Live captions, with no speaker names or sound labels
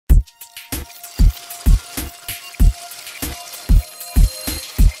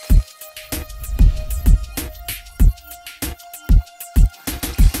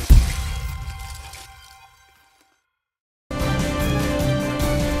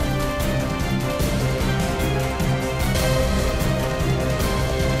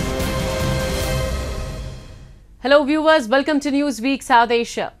Hello viewers, welcome to Newsweek South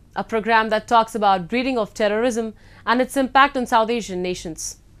Asia, a program that talks about breeding of terrorism and its impact on South Asian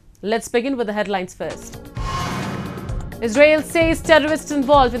nations. Let's begin with the headlines first. Israel says terrorists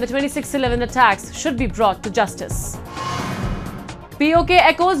involved in the 26/11 attacks should be brought to justice. POK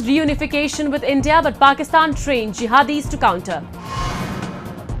echoes reunification with India, but Pakistan trained jihadis to counter.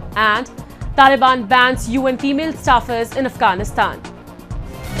 And Taliban bans UN female staffers in Afghanistan.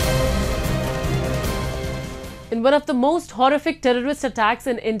 In one of the most horrific terrorist attacks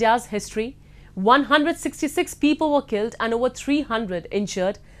in India's history, 166 people were killed and over 300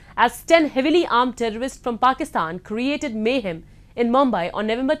 injured as 10 heavily armed terrorists from Pakistan created mayhem in Mumbai on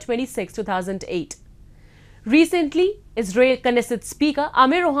November 26, 2008. Recently, Israel Knesset Speaker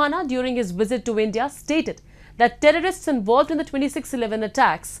Amir Ohana, during his visit to India, stated that terrorists involved in the 26/11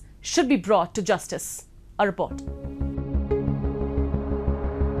 attacks should be brought to justice. A report.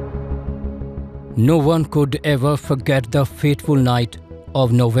 No one could ever forget the fateful night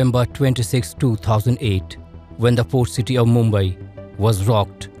of November 26, 2008, when the port city of Mumbai was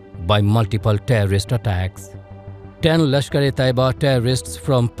rocked by multiple terrorist attacks. 10 Lashkar-e-Taiba terrorists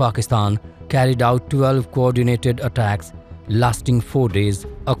from Pakistan carried out 12 coordinated attacks lasting 4 days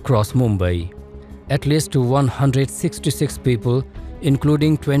across Mumbai. At least 166 people,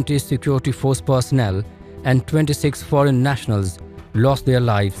 including 20 security force personnel and 26 foreign nationals, lost their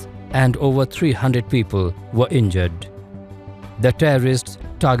lives and over 300 people were injured. The terrorists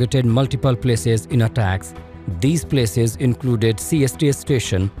targeted multiple places in attacks. These places included CST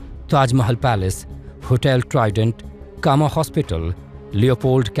Station, Taj Mahal Palace, Hotel Trident, Kama Hospital,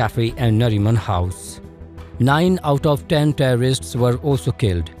 Leopold Cafe and Nariman House. 9 out of 10 terrorists were also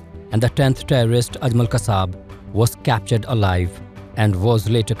killed, and the 10th terrorist, Ajmal Kasab, was captured alive and was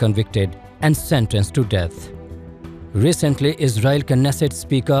later convicted and sentenced to death. Recently, Israel Knesset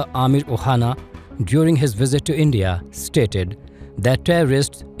Speaker Amir Ohana, during his visit to India, stated that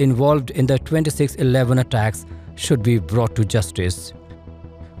terrorists involved in the 26/11 attacks should be brought to justice.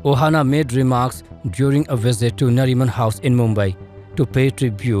 Ohana made remarks during a visit to Nariman House in Mumbai to pay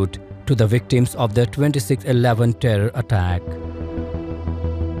tribute to the victims of the 26/11 terror attack.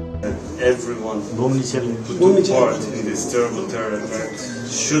 Everyone who took part in this terrible terror attack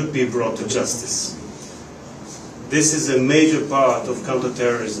should be brought to justice. This is a major part of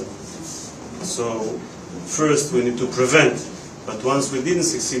counterterrorism. So first we need to prevent, but once we didn't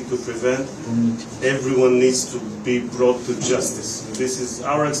succeed to prevent, everyone needs to be brought to justice. This is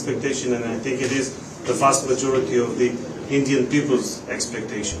our expectation, and I think it is the vast majority of the Indian people's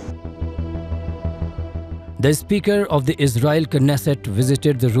expectation. The Speaker of the Israel Knesset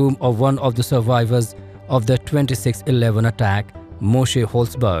visited the room of one of the survivors of the 26/11 attack, Moshe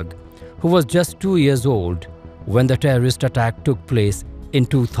Holzberg, who was just 2 years old when the terrorist attack took place in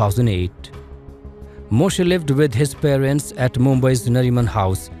 2008. Moshe lived with his parents at Mumbai's Nariman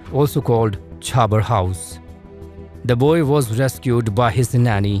House, also called Chabar House. The boy was rescued by his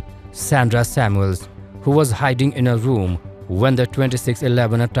nanny, Sandra Samuels, who was hiding in a room when the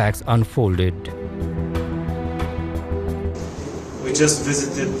 26/11 attacks unfolded. We just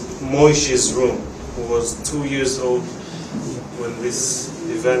visited Moshe's room, who was 2 years old when this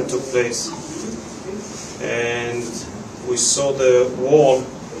event took place. And we saw the wall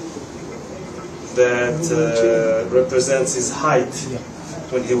that represents his height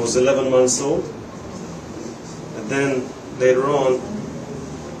when he was 11 months old. And then later on,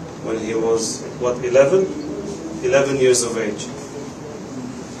 when he was, 11 years of age.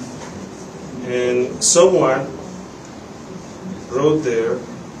 And someone wrote there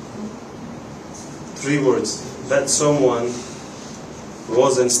 3 words. That someone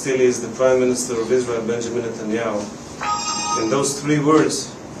was and still is the Prime Minister of Israel, Benjamin Netanyahu. And those 3 words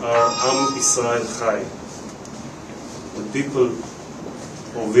are Am Israel Chai. The people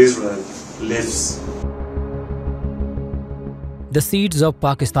of Israel lives. The seeds of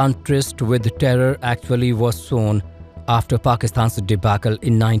Pakistan tryst with terror actually was sown after Pakistan's debacle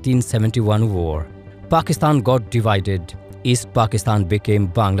in 1971 war. Pakistan got divided. East Pakistan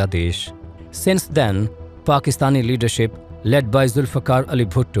became Bangladesh. Since then, Pakistani leadership led by Zulfikar Ali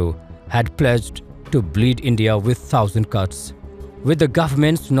Bhutto had pledged to bleed India with 1,000 cuts. With the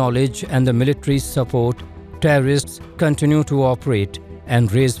government's knowledge and the military's support, terrorists continue to operate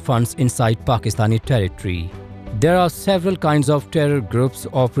and raise funds inside Pakistani territory. There are several kinds of terror groups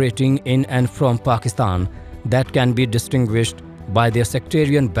operating in and from Pakistan that can be distinguished by their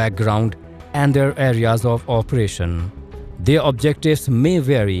sectarian background and their areas of operation. Their objectives may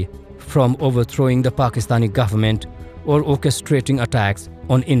vary from overthrowing the Pakistani government or orchestrating attacks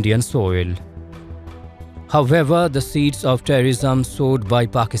on Indian soil. However, the seeds of terrorism sowed by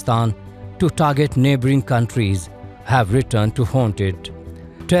Pakistan to target neighboring countries have returned to haunt it.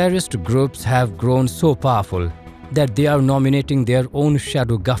 Terrorist groups have grown so powerful that they are nominating their own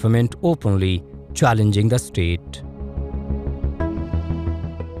shadow government openly, challenging the state.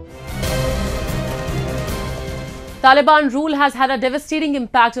 Taliban rule has had a devastating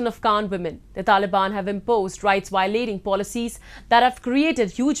impact on Afghan women. The Taliban have imposed rights-violating policies that have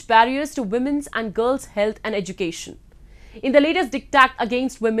created huge barriers to women's and girls' health and education. In the latest diktat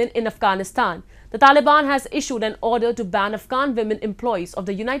against women in Afghanistan, the Taliban has issued an order to ban Afghan women employees of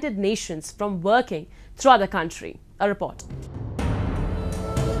the United Nations from working throughout the country. A report.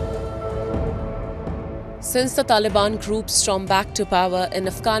 Since the Taliban group stormed back to power in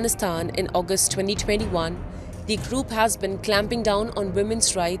Afghanistan in August 2021, the group has been clamping down on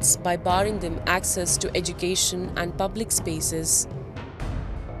women's rights by barring them access to education and public spaces.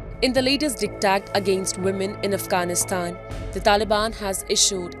 In the latest diktat against women in Afghanistan, the Taliban has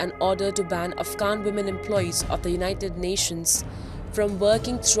issued an order to ban Afghan women employees of the United Nations from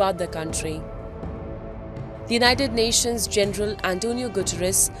working throughout the country. The United Nations General Antonio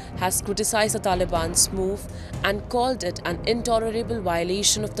Guterres has criticized the Taliban's move and called it an intolerable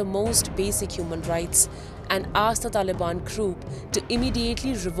violation of the most basic human rights and asked the Taliban group to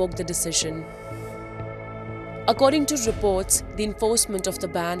immediately revoke the decision. According to reports, the enforcement of the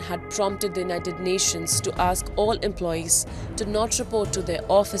ban had prompted the United Nations to ask all employees to not report to their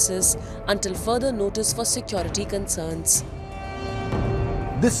offices until further notice for security concerns.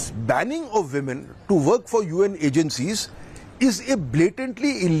 This banning of women to work for UN agencies is a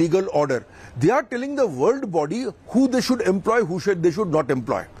blatantly illegal order. They are telling the world body who they should employ, they should not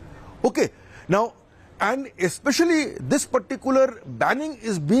employ. Okay, now, and especially this particular banning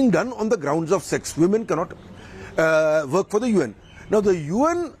is being done on the grounds of sex. Women cannot work for the UN. Now the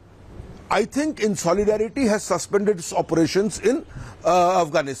UN, I think in solidarity, has suspended its operations in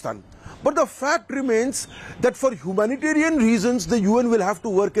Afghanistan. But the fact remains that for humanitarian reasons, the UN will have to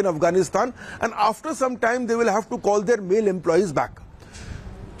work in Afghanistan, and after some time they will have to call their male employees back.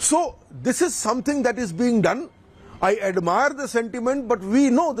 So this is something that is being done. I admire the sentiment, but we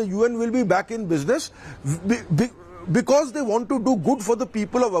know the UN will be back in business because they want to do good for the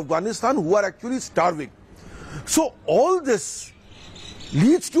people of Afghanistan who are actually starving. So all this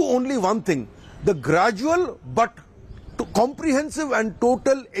leads to only one thing: the gradual but comprehensive and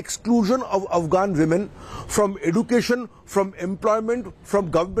total exclusion of Afghan women from education, from employment,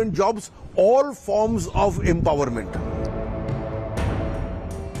 from government jobs, all forms of empowerment.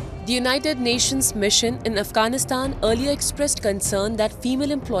 The United Nations mission in Afghanistan earlier expressed concern that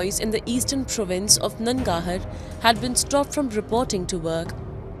female employees in the eastern province of Nangarhar had been stopped from reporting to work.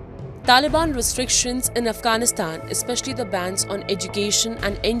 Taliban restrictions in Afghanistan, especially the bans on education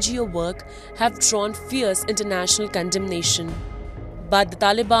and NGO work, have drawn fierce international condemnation. But the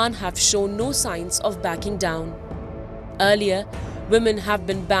Taliban have shown no signs of backing down. Earlier, women have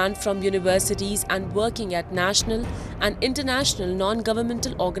been banned from universities and working at national and international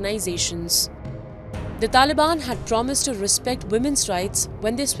non-governmental organizations. The Taliban had promised to respect women's rights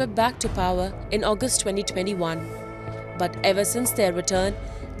when they swept back to power in August 2021. But ever since their return,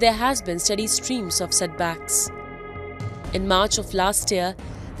 there has been steady streams of setbacks. In March of last year,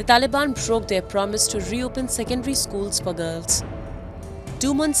 the Taliban broke their promise to reopen secondary schools for girls.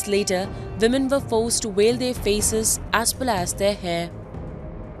 2 months later, women were forced to veil their faces as well as their hair.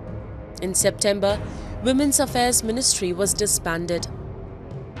 In September, Women's Affairs Ministry was disbanded.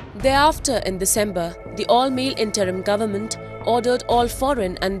 Thereafter, in December, the all-male interim government ordered all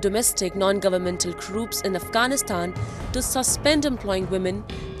foreign and domestic non-governmental groups in Afghanistan to suspend employing women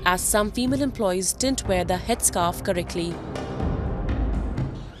as some female employees didn't wear the headscarf correctly.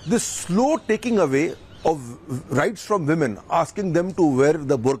 This slow taking away of rights from women, asking them to wear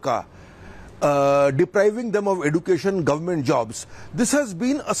the burqa, depriving them of education, government jobs, this has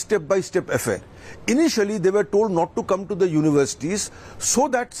been a step-by-step affair. Initially, they were told not to come to the universities so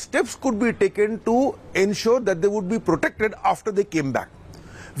that steps could be taken to ensure that they would be protected after they came back.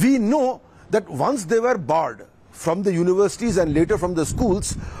 We know that once they were barred from the universities and later from the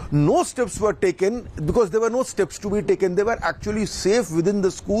schools, no steps were taken because there were no steps to be taken. They were actually safe within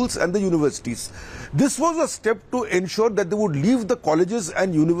the schools and the universities. This was a step to ensure that they would leave the colleges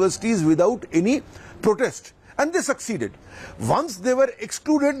and universities without any protest. And they succeeded. Once they were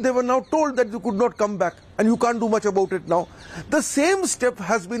excluded, they were now told that you could not come back and you can't do much about it now. The same step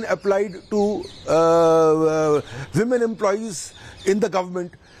has been applied to women employees in the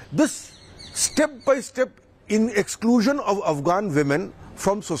government. This step-by-step in exclusion of Afghan women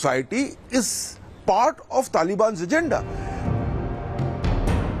from society is part of Taliban's agenda.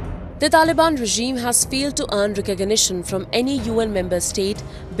 The Taliban regime has failed to earn recognition from any UN member state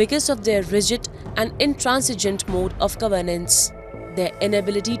because of their rigid and intransigent mode of governance, their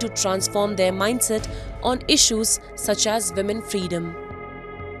inability to transform their mindset on issues such as women freedom.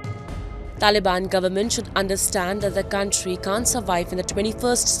 Taliban government should understand that the country can't survive in the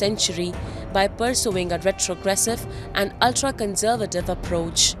 21st century by pursuing a retrogressive and ultra-conservative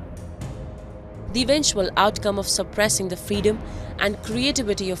approach. The eventual outcome of suppressing the freedom and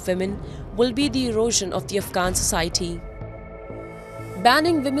creativity of women will be the erosion of the Afghan society.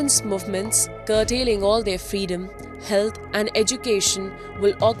 Banning women's movements, curtailing all their freedom, health and education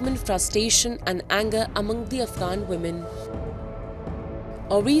will augment frustration and anger among the Afghan women.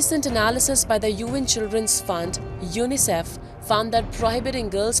 A recent analysis by the UN Children's Fund, UNICEF, found that prohibiting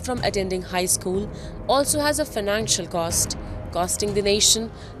girls from attending high school also has a financial cost, costing the nation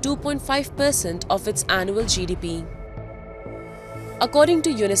 2.5% of its annual GDP. According to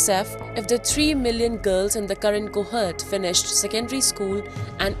UNICEF, if the 3 million girls in the current cohort finished secondary school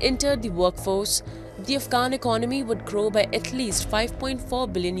and entered the workforce, the Afghan economy would grow by at least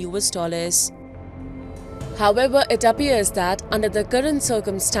 $5.4 billion. However, it appears that under the current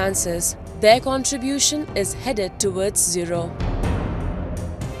circumstances, their contribution is headed towards zero.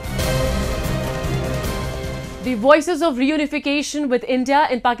 The voices of reunification with India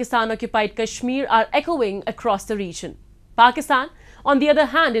in Pakistan-occupied Kashmir are echoing across the region. Pakistan, on the other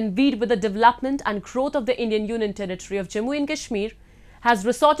hand, envied with the development and growth of the Indian Union territory of Jammu and Kashmir, has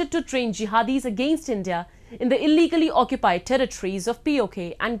resorted to train jihadis against India in the illegally occupied territories of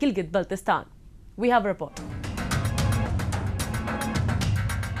POK and Gilgit-Baltistan. We have a report.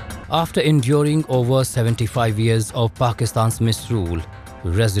 After enduring over 75 years of Pakistan's misrule,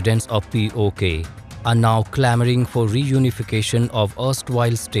 residents of POK are now clamoring for reunification of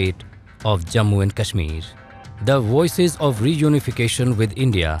erstwhile state of Jammu and Kashmir. The voices of reunification with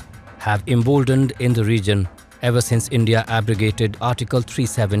India have emboldened in the region ever since India abrogated Article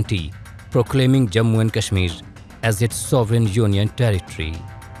 370, proclaiming Jammu and Kashmir as its sovereign union territory.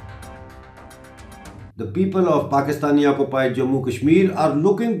 The people of Pakistani-occupied Jammu Kashmir are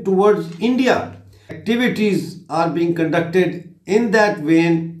looking towards India. Activities are being conducted in that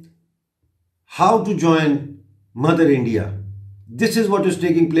vein, how to join Mother India. This is what is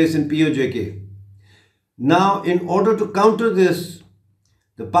taking place in POJK. Now, in order to counter this,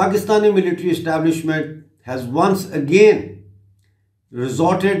 the Pakistani military establishment has once again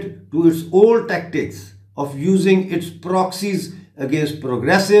resorted to its old tactics of using its proxies against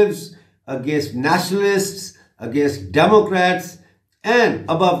progressives, against nationalists, against Democrats, and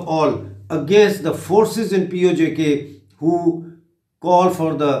above all, against the forces in POJK who call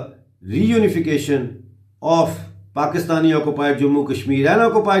for the reunification of Pakistani-occupied Jammu Kashmir and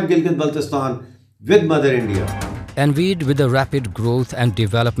occupied Gilgit-Baltistan with Mother India. Envied with the rapid growth and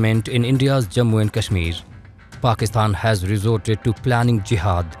development in India's Jammu and Kashmir, Pakistan has resorted to planning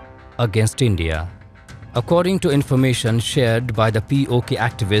jihad against India. According to information shared by the POK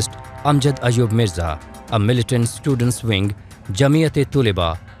activist Amjad Ayub Mirza, a militant students' wing,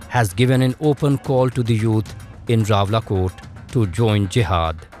 Jamiat-e-Tulaba has given an open call to the youth in Rawalakot to join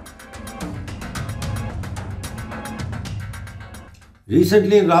jihad.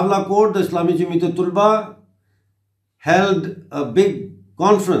 Recently in Rawalakot, the Islamic Jamiat-e-Tulaba held a big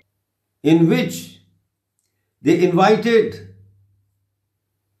conference in which they invited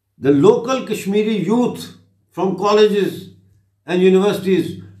the local Kashmiri youth from colleges and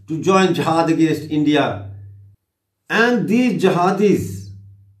universities to join jihad against India. And these jihadis,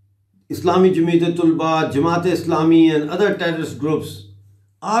 Islamic Jamiat-e-Tulaba, Jamaat-e-Islami and other terrorist groups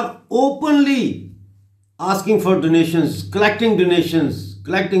are openly asking for donations, collecting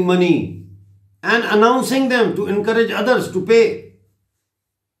money and announcing them to encourage others to pay.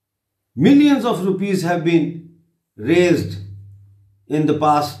 Millions of rupees have been raised in the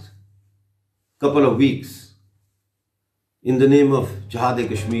past couple of weeks in the name of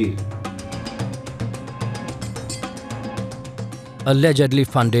Jihad-e-Kashmir. Allegedly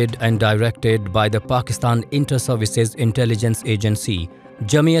funded and directed by the Pakistan Inter-Services Intelligence Agency,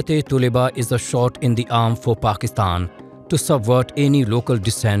 Jamiat-e-Tulaba is a shot in the arm for Pakistan to subvert any local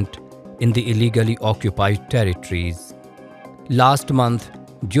dissent in the illegally occupied territories. Last month,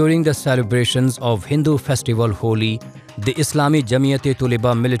 during the celebrations of Hindu festival Holi, the Islamic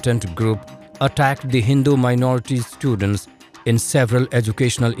Jamiat-e-Tulaba militant group attacked the Hindu minority students in several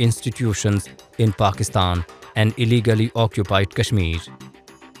educational institutions in Pakistan and illegally occupied Kashmir.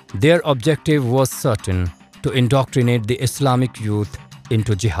 Their objective was certain: to indoctrinate the Islamic youth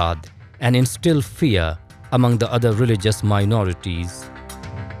into jihad and instill fear among the other religious minorities.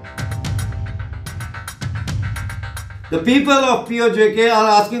 The people of POJK are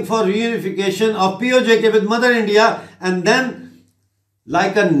asking for reunification of POJK with Mother India, and then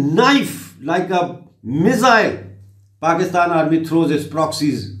like a knife, like a missile, Pakistan Army throws its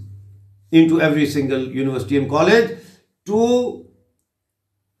proxies into every single university and college to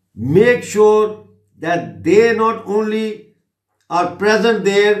make sure that they not only are present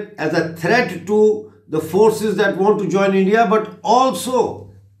there as a threat to the forces that want to join India, but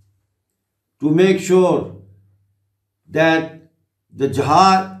also to make sure that the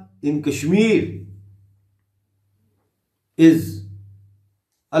jihad in Kashmir is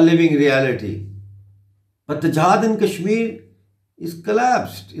a living reality. But the jihad in Kashmir is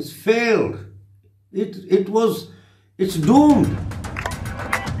collapsed, is failed. It's doomed.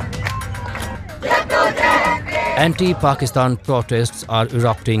 Anti-Pakistan protests are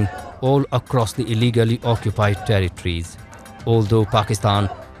erupting all across the illegally occupied territories. Although Pakistan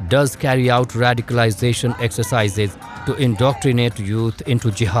does carry out radicalization exercises to indoctrinate youth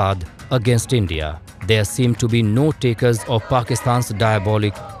into jihad against India, there seem to be no takers of Pakistan's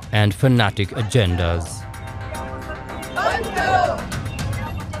diabolic and fanatic agendas.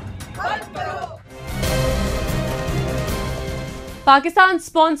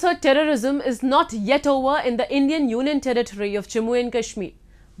 Pakistan-sponsored terrorism is not yet over in the Indian Union Territory of Jammu and Kashmir,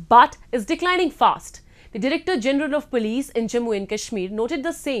 but is declining fast. The Director General of Police in Jammu and Kashmir noted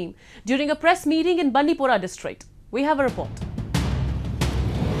the same during a press meeting in Bandipora district. We have a report.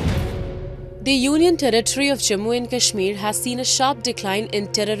 The Union Territory of Jammu and Kashmir has seen a sharp decline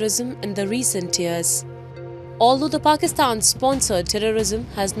in terrorism in the recent years. Although the Pakistan-sponsored terrorism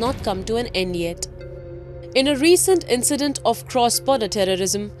has not come to an end yet. In a recent incident of cross-border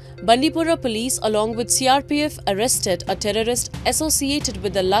terrorism, Bandipora police along with CRPF arrested a terrorist associated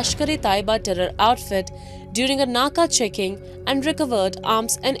with the Lashkar-e-Taiba terror outfit during a Naka checking and recovered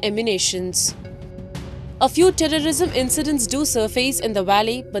arms and ammunitions. A few terrorism incidents do surface in the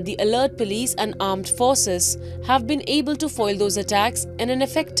valley, but the alert police and armed forces have been able to foil those attacks in an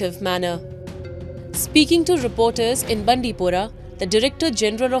effective manner. Speaking to reporters in Bandipora, the Director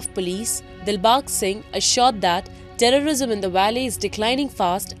General of Police, Dilbagh Singh, assured that terrorism in the valley is declining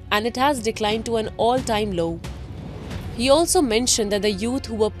fast and it has declined to an all-time low. He also mentioned that the youth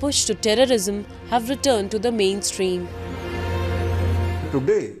who were pushed to terrorism have returned to the mainstream.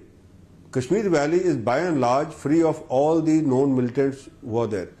 Today, Kashmir Valley is by and large free of all the known militants who are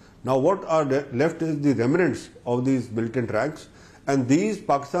there. Now what are left is the remnants of these militant ranks, and these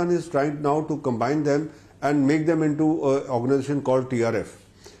Pakistan is trying now to combine them and make them into an organization called TRF,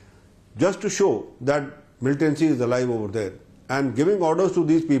 just to show that militancy is alive over there, and giving orders to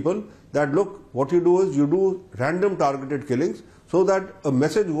these people that look, what you do is you do random targeted killings so that a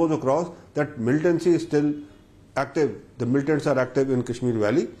message goes across that militancy is still active, the militants are active in Kashmir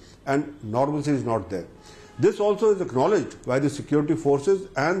Valley and normalcy is not there. This also is acknowledged by the security forces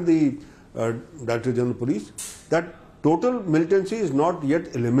and the Director General Police that total militancy is not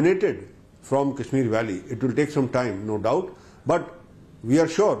yet eliminated from Kashmir Valley. It will take some time, no doubt, but we are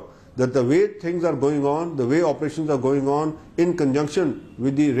sure that the way things are going on, the way operations are going on, in conjunction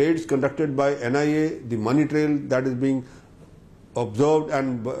with the raids conducted by NIA, the money trail that is being observed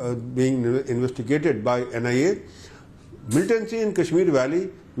and being investigated by NIA, militancy in Kashmir Valley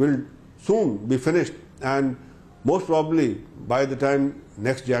will soon be finished, and most probably by the time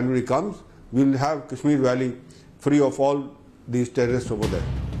next January comes, we will have Kashmir Valley free of all these terrorists over there.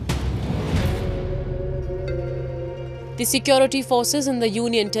 The security forces in the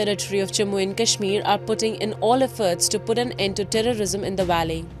Union Territory of Jammu and Kashmir are putting in all efforts to put an end to terrorism in the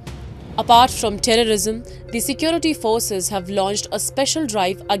valley. Apart from terrorism, the security forces have launched a special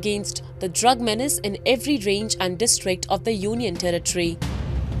drive against the drug menace in every range and district of the Union Territory.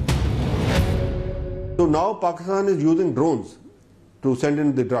 So now Pakistan is using drones to send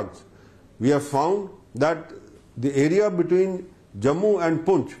in the drugs. We have found that the area between Jammu and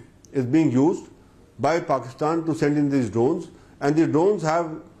Poonch is being used by Pakistan to send in these drones, and the drones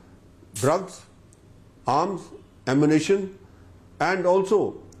have drugs, arms, ammunition, and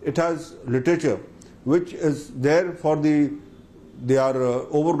also it has literature which is there for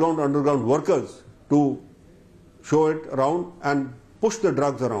overground, underground workers to show it around and push the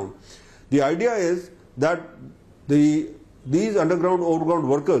drugs around. The idea is that these underground, overground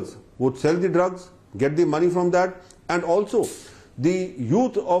workers would sell the drugs, get the money from that, and also the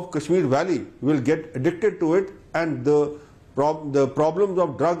youth of Kashmir Valley will get addicted to it, and the problems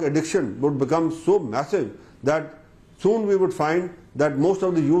of drug addiction would become so massive that soon we would find that most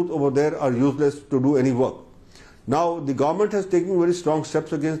of the youth over there are useless to do any work. Now the government has taken very strong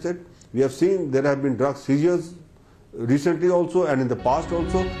steps against it. We have seen there have been drug seizures recently also and in the past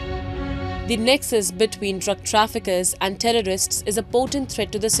also. The nexus between drug traffickers and terrorists is a potent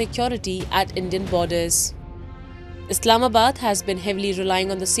threat to the security at Indian borders. Islamabad has been heavily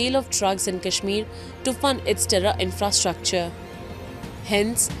relying on the sale of drugs in Kashmir to fund its terror infrastructure.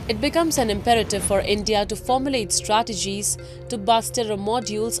 Hence, it becomes an imperative for India to formulate strategies to bust terror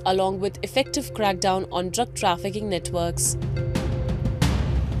modules along with effective crackdown on drug trafficking networks.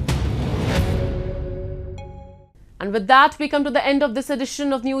 And with that, we come to the end of this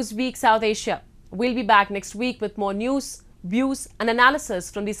edition of Newsweek South Asia. We'll be back next week with more news, views and analysis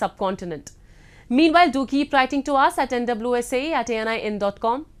from the subcontinent. Meanwhile, do keep writing to us at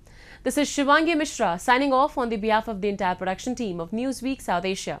nwsa@anin.com. This is Shivangi Mishra signing off on the behalf of the entire production team of Newsweek South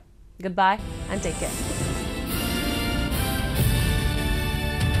Asia. Goodbye and take care.